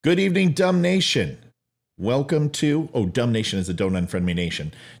Good evening, Dumb Nation. Welcome to, Dumb Nation is a Don't Unfriend Me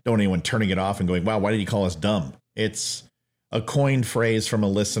Nation. Don't anyone turning it off and going, wow, why did he call us dumb? It's a coined phrase from a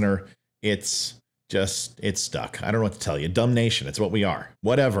listener. It's stuck. I don't know what to tell you. Dumb Nation, it's what we are.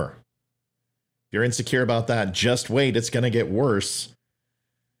 Whatever. If you're insecure about that, just wait. It's going to get worse.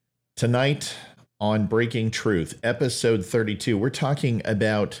 Tonight on Breaking Truth, episode 32, we're talking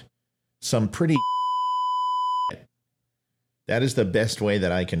about some pretty That is the best way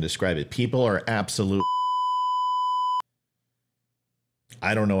that I can describe it. People are absolute.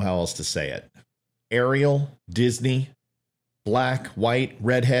 I don't know how else to say it. Ariel, Disney, black, white,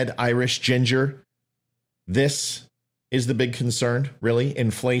 redhead, Irish, ginger. This is the big concern, really.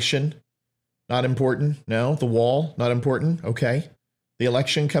 Inflation, not important. No, the wall, not important. Okay. The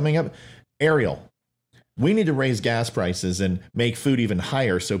election coming up. Ariel, we need to raise gas prices and make food even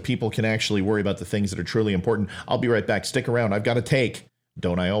higher so people can actually worry about the things that are truly important. I'll be right back. Stick around. I've got a take.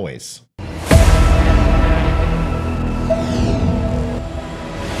 Don't I always?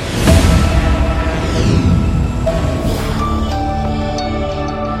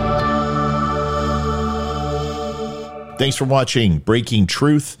 Thanks for watching Breaking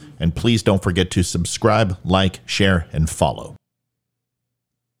Truth, and please don't forget to subscribe, like, share, and follow.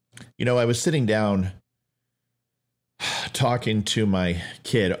 You know, I was sitting down talking to my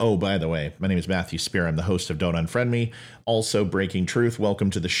kid. Oh, by the way, my name is Matthew Spear. I'm the host of Don't Unfriend Me. Also, Breaking Truth. Welcome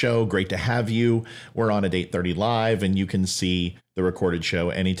to the show. Great to have you. We're on at 8:30 live, and you can see the recorded show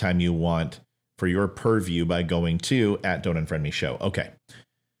anytime you want for your purview by going to @Don'tUnfriendMeShow. Okay.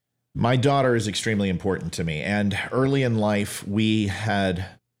 My daughter is extremely important to me, and early in life, we had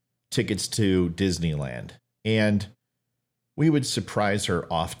tickets to Disneyland, and we would surprise her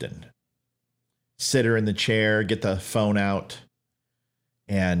often. Sit her in the chair, get the phone out,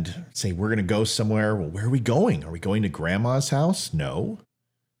 and say, we're going to go somewhere. Well, where are we going? Are we going to grandma's house? No.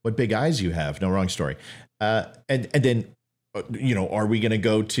 What big eyes you have. No, wrong story. And then, you know, are we going to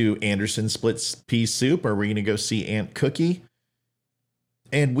go to Anderson Split Pea Soup? Are we going to go see Aunt Cookie?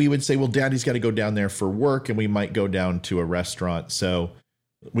 And we would say, well, Daddy's got to go down there for work, and we might go down to a restaurant. So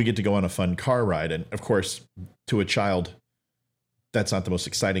we get to go on a fun car ride. And of course, to a child, that's not the most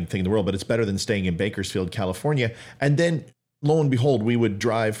exciting thing in the world, but it's better than staying in Bakersfield, California. And then, lo and behold, we would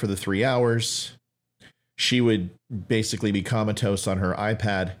drive for the 3 hours. She would basically be comatose on her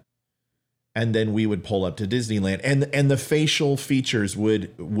iPad. And then we would pull up to Disneyland. And the facial features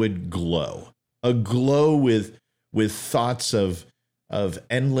would glow. A glow with thoughts of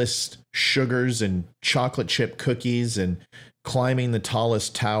endless sugars and chocolate chip cookies and climbing the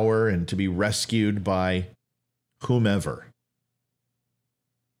tallest tower and to be rescued by whomever.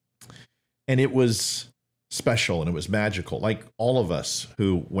 And it was special and it was magical, like all of us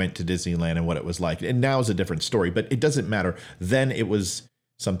who went to Disneyland and what it was like. And now is a different story, but it doesn't matter. Then it was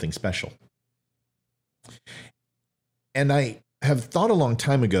something special. And I have thought a long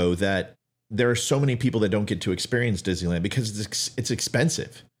time ago that there are so many people that don't get to experience Disneyland because it's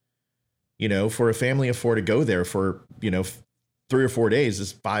expensive. You know, for a family of four to go there for, 3 or 4 days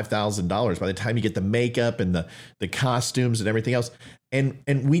is $5,000 by the time you get the makeup and the costumes and everything else. And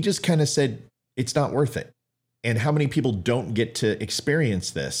we just kind of said, it's not worth it. And how many people don't get to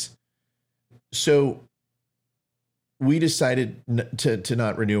experience this? So we decided to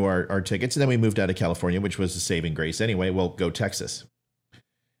not renew our tickets. And then we moved out of California, which was a saving grace anyway. Well, go Texas.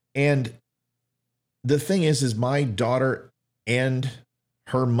 And the thing is my daughter and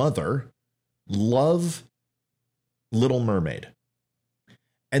her mother love Little Mermaid.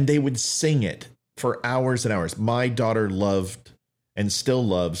 And they would sing it for hours and hours. My daughter loved and still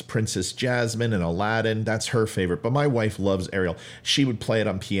loves Princess Jasmine and Aladdin. That's her favorite. But my wife loves Ariel. She would play it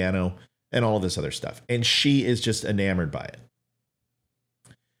on piano and all this other stuff. And she is just enamored by it.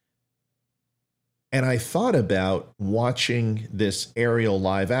 And I thought about watching this Ariel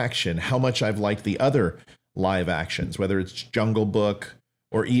live action, how much I've liked the other live actions, whether it's Jungle Book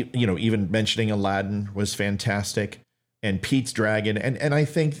or, even mentioning Aladdin was fantastic. And Pete's Dragon. And I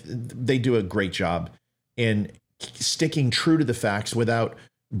think they do a great job in sticking true to the facts without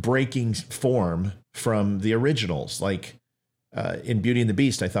breaking form from the originals. Like in Beauty and the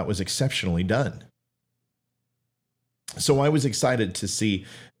Beast, I thought was exceptionally done. So I was excited to see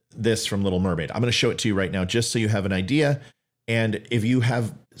this from Little Mermaid. I'm going to show it to you right now just so you have an idea. And if you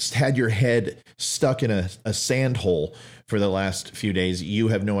have had your head stuck in a sand hole for the last few days, you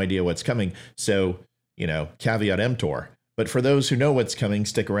have no idea what's coming. So, caveat emptor. But for those who know what's coming,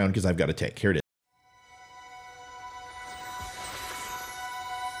 stick around because I've got a take. Here it is.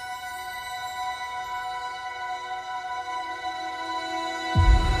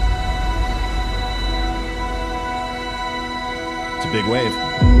 It's a big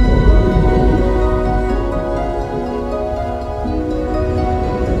wave.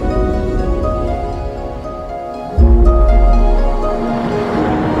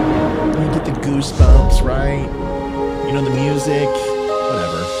 Goosebumps, right? You know, the music,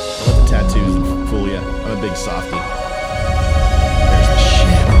 whatever. Don't let the tattoos fool you. I'm a big softie. There's the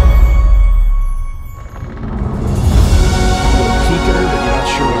ship. A little peek at her, but you're not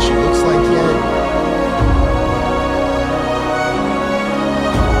sure what she looks like yet.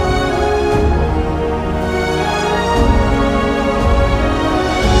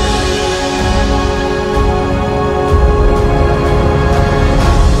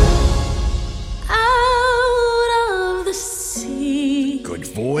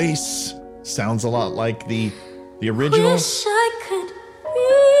 Voice sounds a lot like the original. Wish I could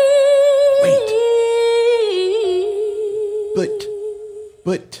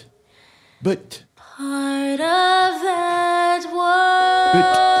Wait. But part of that world.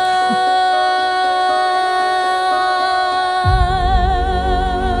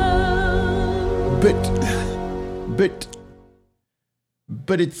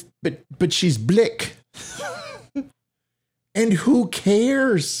 But she's Blick. And who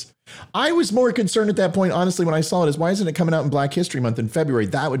cares? I was more concerned at that point, honestly, when I saw it, is why isn't it coming out in Black History Month in February?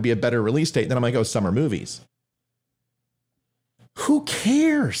 That would be a better release date. Then I'm like, oh, summer movies. Who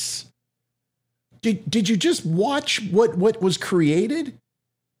cares? Did you just watch what was created?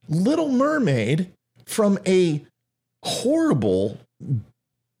 Little Mermaid, from a horrible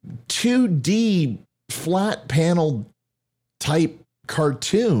 2D flat panel type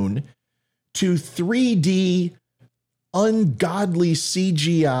cartoon to 3D ungodly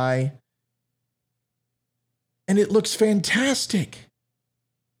CGI, and it looks fantastic.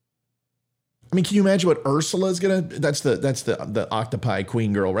 I mean, can you imagine what Ursula is gonna? That's the octopi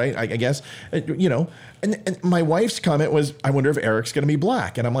queen girl, right? I guess, you know. And my wife's comment was, "I wonder if Eric's gonna be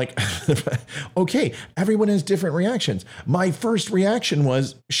black." And I'm like, okay, everyone has different reactions. My first reaction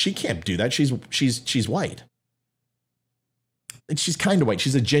was, she can't do that. She's white. And she's kind of white.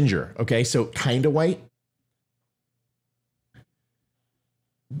 She's a ginger. Okay, so kind of white.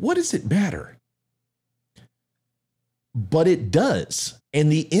 What does it matter? But it does.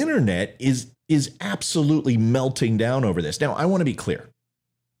 And the internet is absolutely melting down over this. Now, I want to be clear.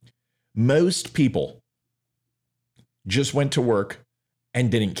 Most people just went to work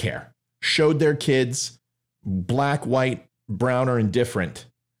and didn't care. Showed their kids black, white, brown, or indifferent,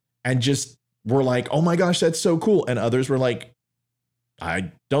 and just were like, oh my gosh, that's so cool. And others were like,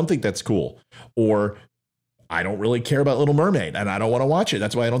 I don't think that's cool. Or I don't really care about Little Mermaid and I don't want to watch it.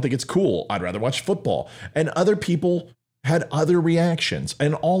 That's why I don't think it's cool. I'd rather watch football. And other people had other reactions,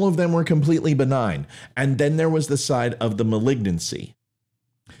 and all of them were completely benign. And then there was the side of the malignancy.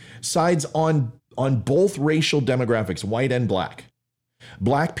 Sides on both racial demographics, white and black.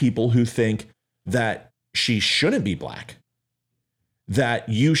 Black people who think that she shouldn't be black, that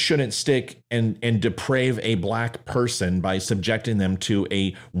you shouldn't stick and deprave a black person by subjecting them to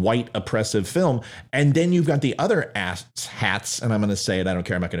a white oppressive film. And then you've got the other hats, and I'm going to say it, I don't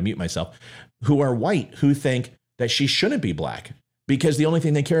care, I'm not going to mute myself, who are white, who think that she shouldn't be black because the only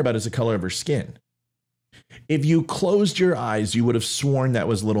thing they care about is the color of her skin. If you closed your eyes, you would have sworn that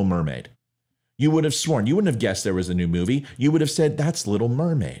was Little Mermaid. You would have sworn, you wouldn't have guessed there was a new movie. You would have said, that's Little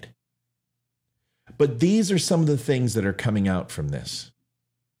Mermaid. But these are some of the things that are coming out from this.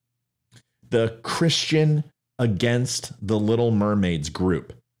 The Christian Against the Little Mermaids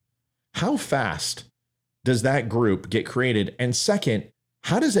group. How fast does that group get created? And second,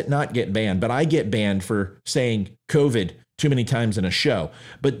 how does it not get banned? But I get banned for saying COVID too many times in a show.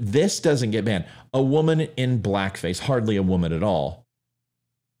 But this doesn't get banned. A woman in blackface, hardly a woman at all.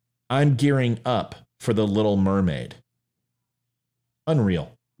 I'm gearing up for the Little Mermaid.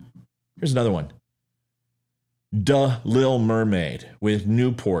 Unreal. Here's another one. Duh, Lil Mermaid with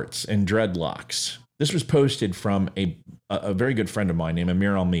Newports and dreadlocks. This was posted from a very good friend of mine named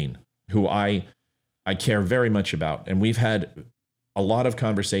Amir Almin, who I care very much about. And we've had a lot of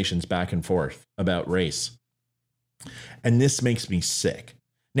conversations back and forth about race. And this makes me sick.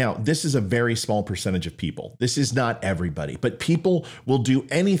 Now, this is a very small percentage of people. This is not everybody, but people will do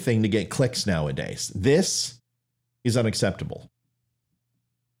anything to get clicks nowadays. This is unacceptable.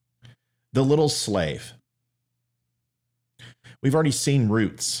 The Little Slave. We've already seen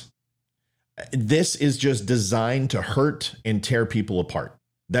Roots. This is just designed to hurt and tear people apart.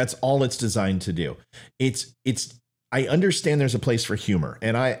 That's all it's designed to do. I understand there's a place for humor,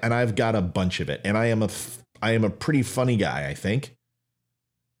 and I've got a bunch of it, and I am a pretty funny guy, I think.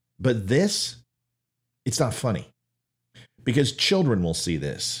 But this, it's not funny because children will see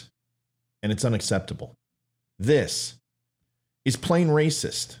this and it's unacceptable. This is plain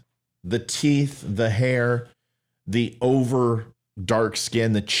racist. The teeth, the hair, the over dark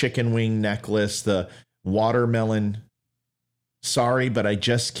skin, the chicken wing necklace, the watermelon. Sorry, but I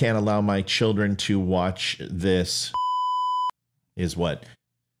just can't allow my children to watch this, is what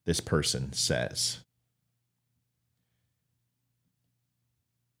this person says.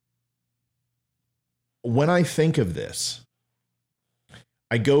 When I think of this,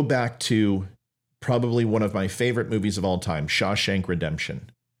 I go back to probably one of my favorite movies of all time, Shawshank Redemption.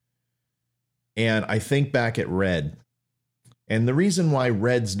 And I think back at Red. And the reason why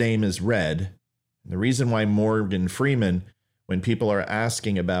Red's name is Red, the reason why Morgan Freeman, when people are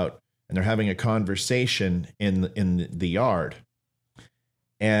asking about, and they're having a conversation in the yard,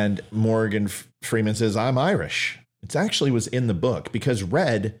 and Morgan Freeman says, I'm Irish. It actually was in the book because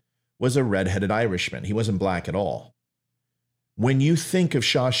Red was a red-headed Irishman. He wasn't black at all. When you think of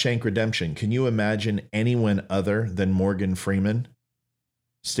Shawshank Redemption, can you imagine anyone other than Morgan Freeman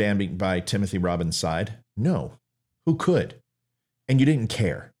standing by Timothy Robbins' side? No. Who could? And you didn't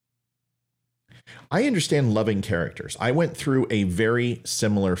care. I understand loving characters. I went through a very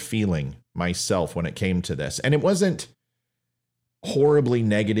similar feeling myself when it came to this. And it wasn't horribly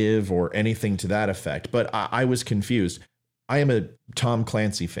negative or anything to that effect, but I was confused. I am a Tom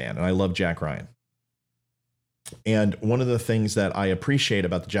Clancy fan, and I love Jack Ryan. And one of the things that I appreciate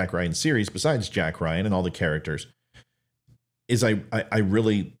about the Jack Ryan series, besides Jack Ryan and all the characters, is I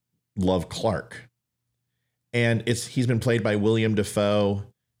really love Clark. And he's been played by William Dafoe,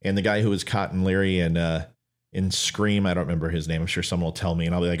 and the guy who was Cotton Leary in Scream, I don't remember his name. I'm sure someone will tell me,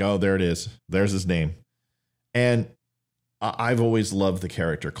 and I'll be like, oh, there it is. There's his name. And I've always loved the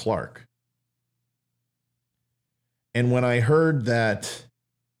character Clark. And when I heard that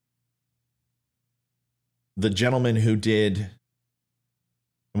the gentleman who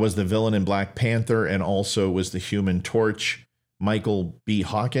was the villain in Black Panther and also was the Human Torch, Michael B.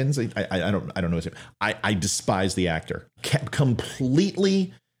 Hawkins, I don't know his name. I despise the actor.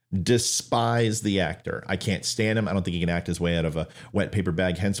 Completely despise the actor. I can't stand him. I don't think he can act his way out of a wet paper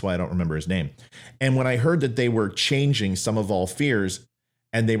bag, hence why I don't remember his name. And when I heard that they were changing Some of All Fears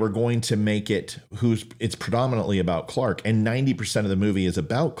and they were going to make it's predominantly about Clark, and 90% of the movie is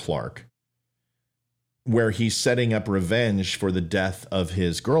about Clark, where he's setting up revenge for the death of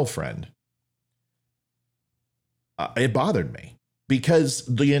his girlfriend, it bothered me, because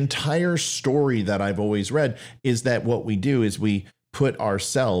the entire story that I've always read is that what we do is we put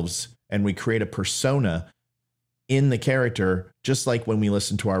ourselves and we create a persona in the character, just like when we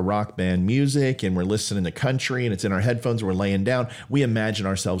listen to our rock band music and we're listening to country and it's in our headphones and we're laying down, we imagine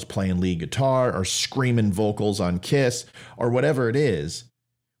ourselves playing lead guitar or screaming vocals on Kiss or whatever it is.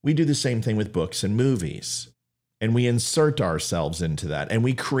 We do the same thing with books and movies, and we insert ourselves into that, and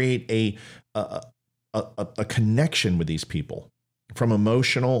we create a connection with these people, from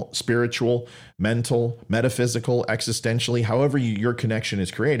emotional, spiritual, mental, metaphysical, existentially, however your connection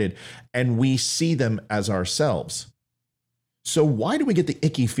is created, and we see them as ourselves. So why do we get the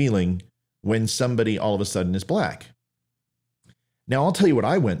icky feeling when somebody all of a sudden is black? Now, I'll tell you what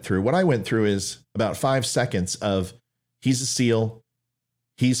I went through. What I went through is about 5 seconds of, he's a SEAL.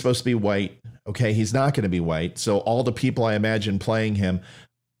 He's supposed to be white. Okay, he's not going to be white. So all the people I imagine playing him,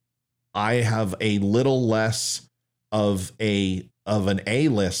 I have a little less of an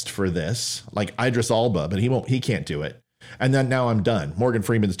A-list for this, like Idris Elba, but he can't do it. And then now I'm done. Morgan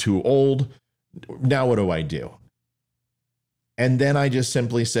Freeman's too old. Now what do I do? And then I just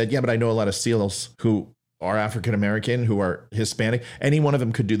simply said, yeah, but I know a lot of SEALs who are African American, who are Hispanic. Any one of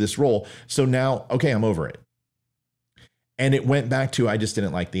them could do this role. So now, okay, I'm over it. And it went back to, I just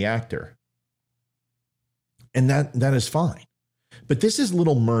didn't like the actor. And that is fine. But this is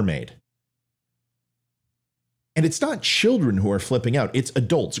Little Mermaid. And it's not children who are flipping out. It's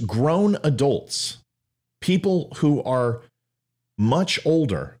adults, grown adults, people who are much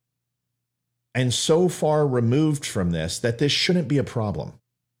older and so far removed from this that this shouldn't be a problem.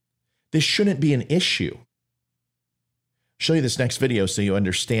 This shouldn't be an issue. I'll show you this next video so you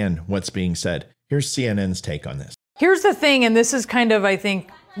understand what's being said. Here's CNN's take on this. Here's the thing, and this is kind of, I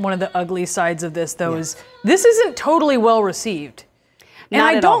think, one of the ugly sides of this, though, is this isn't totally well received. And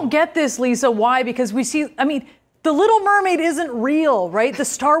I don't get this, Lisa. Why? Because we see, I mean, The Little Mermaid isn't real, right? The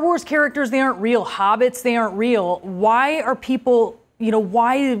Star Wars characters, they aren't real. Hobbits, they aren't real. Why are people,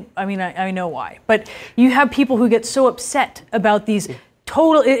 why? I mean, I know why. But you have people who get so upset about these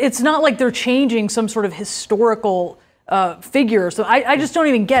it's not like they're changing some sort of historical figure. So I just don't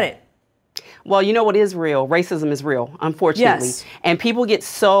even get it. Well, you know what is real? Racism is real, unfortunately. Yes. And people get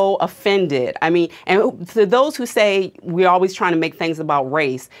so offended. I mean, and to those who say we're always trying to make things about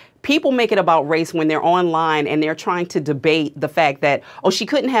race, people make it about race when they're online and they're trying to debate the fact that, oh, she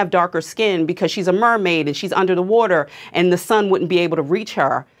couldn't have darker skin because she's a mermaid and she's under the water and the sun wouldn't be able to reach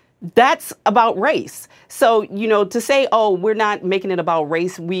her. That's about race. So, to say, oh, we're not making it about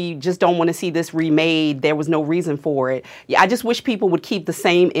race, we just don't want to see this remade, there was no reason for it. Yeah, I just wish people would keep the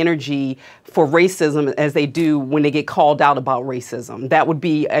same energy for racism as they do when they get called out about racism. That would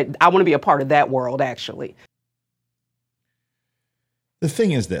be, I want to be a part of that world, actually. The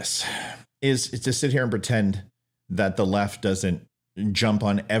thing is to sit here and pretend that the left doesn't jump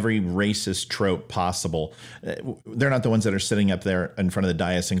on every racist trope possible. They're not the ones that are sitting up there in front of the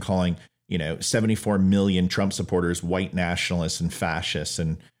dais and calling, 74 million Trump supporters white nationalists and fascists.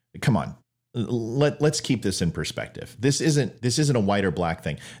 And come on, let's keep this in perspective. This isn't a white or black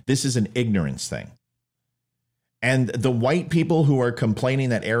thing. This is an ignorance thing. And the white people who are complaining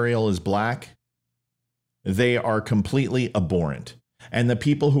that Ariel is black, they are completely abhorrent. And the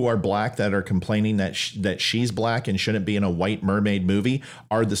people who are black that are complaining that she's black and shouldn't be in a white mermaid movie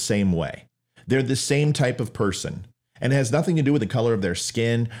are the same way. They're the same type of person. And it has nothing to do with the color of their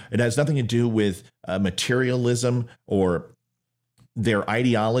skin. It has nothing to do with materialism or their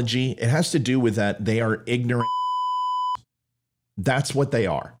ideology. It has to do with that they are ignorant. That's what they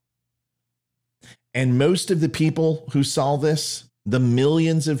are. And most of the people who saw this, the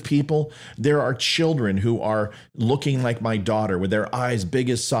millions of people, there are children who are looking like my daughter with their eyes big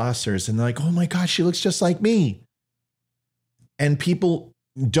as saucers and they're like, oh my gosh, she looks just like me. And people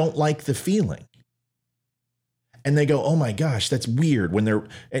don't like the feeling. And they go, oh my gosh, that's weird when they're,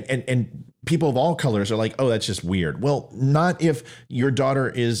 and people of all colors are like, oh, that's just weird. Well, not if your daughter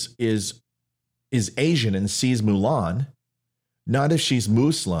is Asian and sees Mulan, not if she's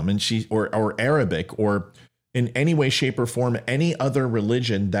Muslim and or Arabic or in any way, shape, or form, any other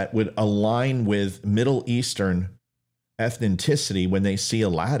religion that would align with Middle Eastern ethnicity when they see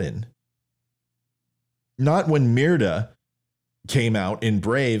Aladdin. Not when Mirda came out in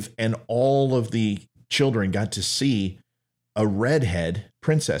Brave and all of the children got to see a redhead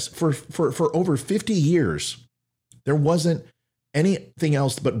princess. For over 50 years, there wasn't anything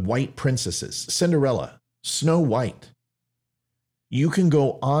else but white princesses. Cinderella, Snow White. You can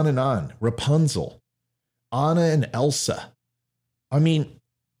go on and on. Rapunzel. Anna and Elsa. I mean,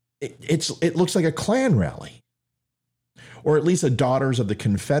 it looks like a Klan rally, or at least a Daughters of the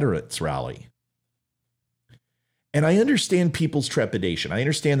Confederates rally. And I understand people's trepidation. I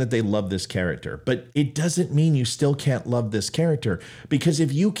understand that they love this character, but it doesn't mean you still can't love this character, because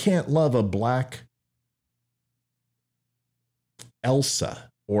if you can't love a black Elsa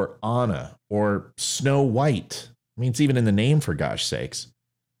or Anna or Snow White, I mean, it's even in the name, for gosh sakes,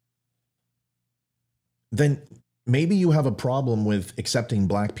 then maybe you have a problem with accepting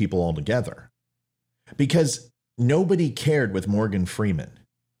black people altogether, because nobody cared with Morgan Freeman.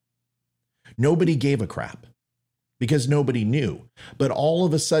 Nobody gave a crap because nobody knew. But all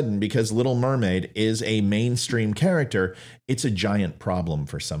of a sudden, because Little Mermaid is a mainstream character, it's a giant problem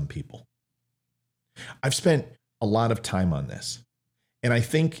for some people. I've spent a lot of time on this. And I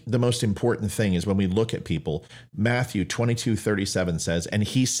think the most important thing is when we look at people, Matthew 22:37 says, and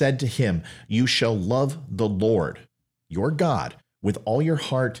he said to him, you shall love the Lord, your God, with all your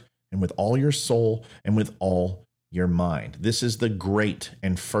heart and with all your soul and with all your mind. This is the great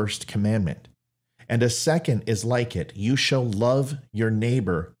and first commandment. And a second is like it. You shall love your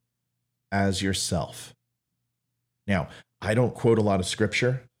neighbor as yourself. Now, I don't quote a lot of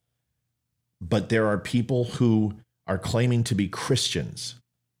scripture, but there are people who are claiming to be Christians,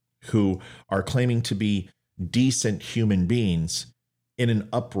 who are claiming to be decent human beings, in an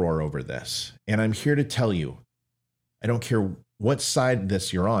uproar over this. And I'm here to tell you, I don't care what side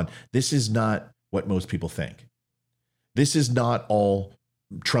this you're on, this is not what most people think. This is not all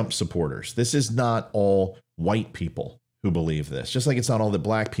Trump supporters. This is not all white people who believe this, just like it's not all the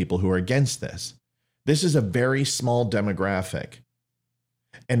black people who are against this. This is a very small demographic.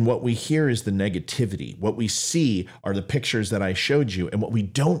 And what we hear is the negativity. What we see are the pictures that I showed you. And what we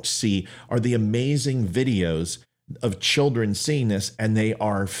don't see are the amazing videos of children seeing this, and they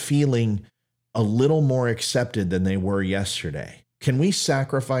are feeling a little more accepted than they were yesterday. Can we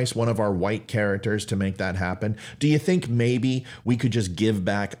sacrifice one of our white characters to make that happen? Do you think maybe we could just give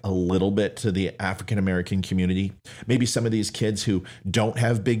back a little bit to the African-American community? Maybe some of these kids who don't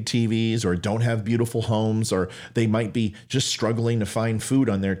have big TVs or don't have beautiful homes, or they might be just struggling to find food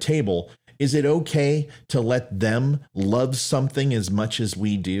on their table. Is it okay to let them love something as much as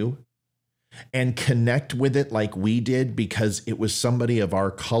we do and connect with it like we did because it was somebody of our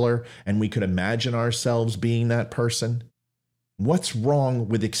color and we could imagine ourselves being that person? What's wrong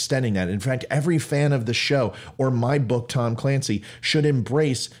with extending that? In fact, every fan of the show or my book, Tom Clancy, should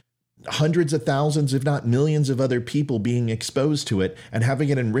embrace hundreds of thousands, if not millions of other people being exposed to it and having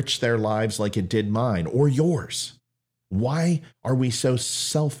it enrich their lives like it did mine or yours. Why are we so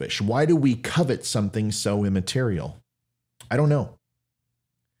selfish? Why do we covet something so immaterial? I don't know.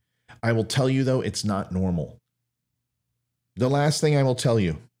 I will tell you, though, it's not normal. The last thing I will tell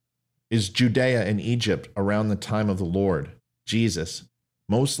you is Judea and Egypt around the time of the Lord, Jesus,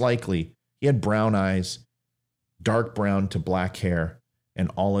 most likely he had brown eyes, dark brown to black hair,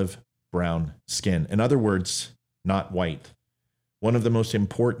 and olive brown skin. In other words, not white. One of the most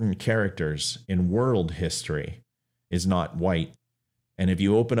important characters in world history is not white. And if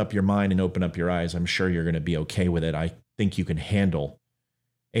you open up your mind and open up your eyes, I'm sure you're going to be okay with it. I think you can handle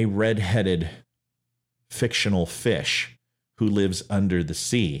a red-headed fictional fish who lives under the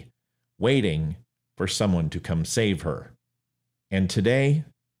sea, waiting for someone to come save her. And today,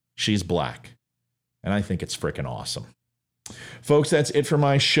 she's black. And I think it's freaking awesome. Folks, that's it for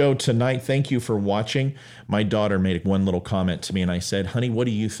my show tonight. Thank you for watching. My daughter made one little comment to me, and I said, honey, what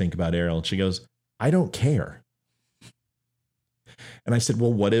do you think about Ariel? And she goes, I don't care. And I said,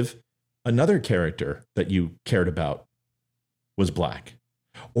 well, what if another character that you cared about was black?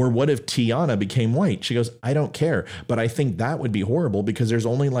 Or what if Tiana became white? She goes, I don't care. But I think that would be horrible because there's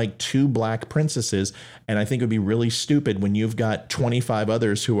only like 2 black princesses. And I think it would be really stupid when you've got 25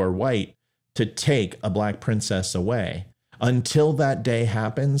 others who are white to take a black princess away. Until that day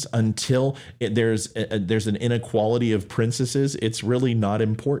happens, until there's an inequality of princesses, it's really not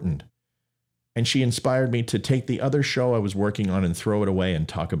important. And she inspired me to take the other show I was working on and throw it away and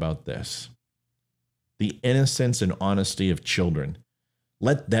talk about this. The innocence and honesty of children.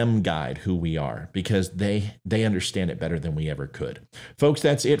 Let them guide who we are because they understand it better than we ever could. Folks,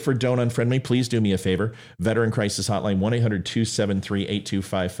 that's it for Don't Unfriend Me. Please do me a favor. Veteran Crisis Hotline,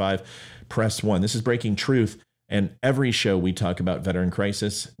 1-800-273-8255. Press 1. This is Breaking Truth. And every show we talk about veteran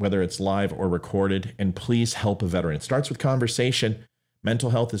crisis, whether it's live or recorded. And please help a veteran. It starts with conversation. Mental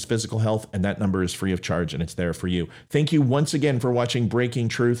health is physical health, and that number is free of charge, and it's there for you. Thank you once again for watching Breaking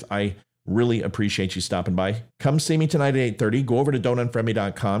Truth. I really appreciate you stopping by. Come see me tonight at 8:30. Go over to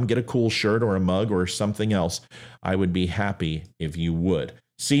don'tunfriendme.com. Get a cool shirt or a mug or something else. I would be happy if you would.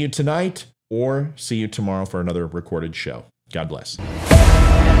 See you tonight or see you tomorrow for another recorded show. God bless.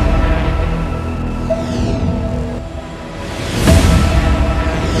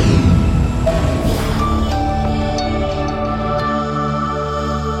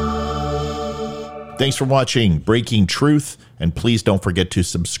 Thanks for watching Breaking Truth, and please don't forget to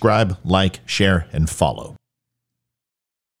subscribe, like, share, and follow.